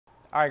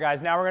All right,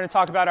 guys, now we're going to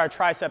talk about our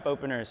tricep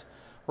openers.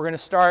 We're going to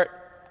start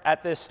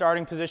at this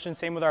starting position,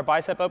 same with our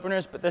bicep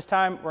openers, but this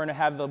time we're going to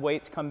have the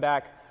weights come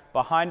back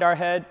behind our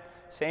head.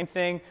 Same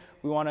thing,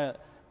 we want to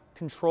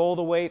control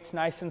the weights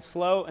nice and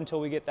slow until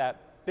we get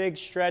that big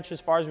stretch as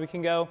far as we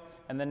can go,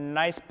 and then a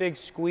nice big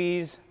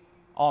squeeze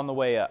on the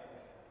way up.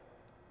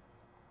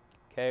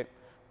 Okay,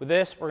 with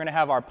this, we're going to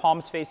have our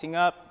palms facing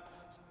up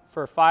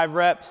for 5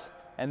 reps,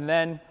 and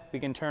then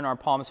we can turn our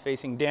palms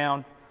facing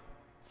down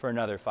for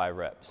another 5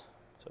 reps.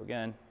 So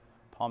again,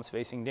 palms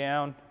facing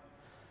down,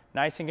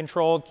 nice and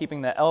controlled,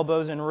 keeping the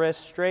elbows and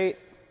wrists straight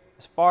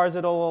as far as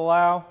it'll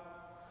allow,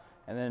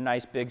 and then a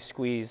nice big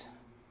squeeze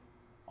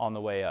on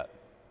the way up.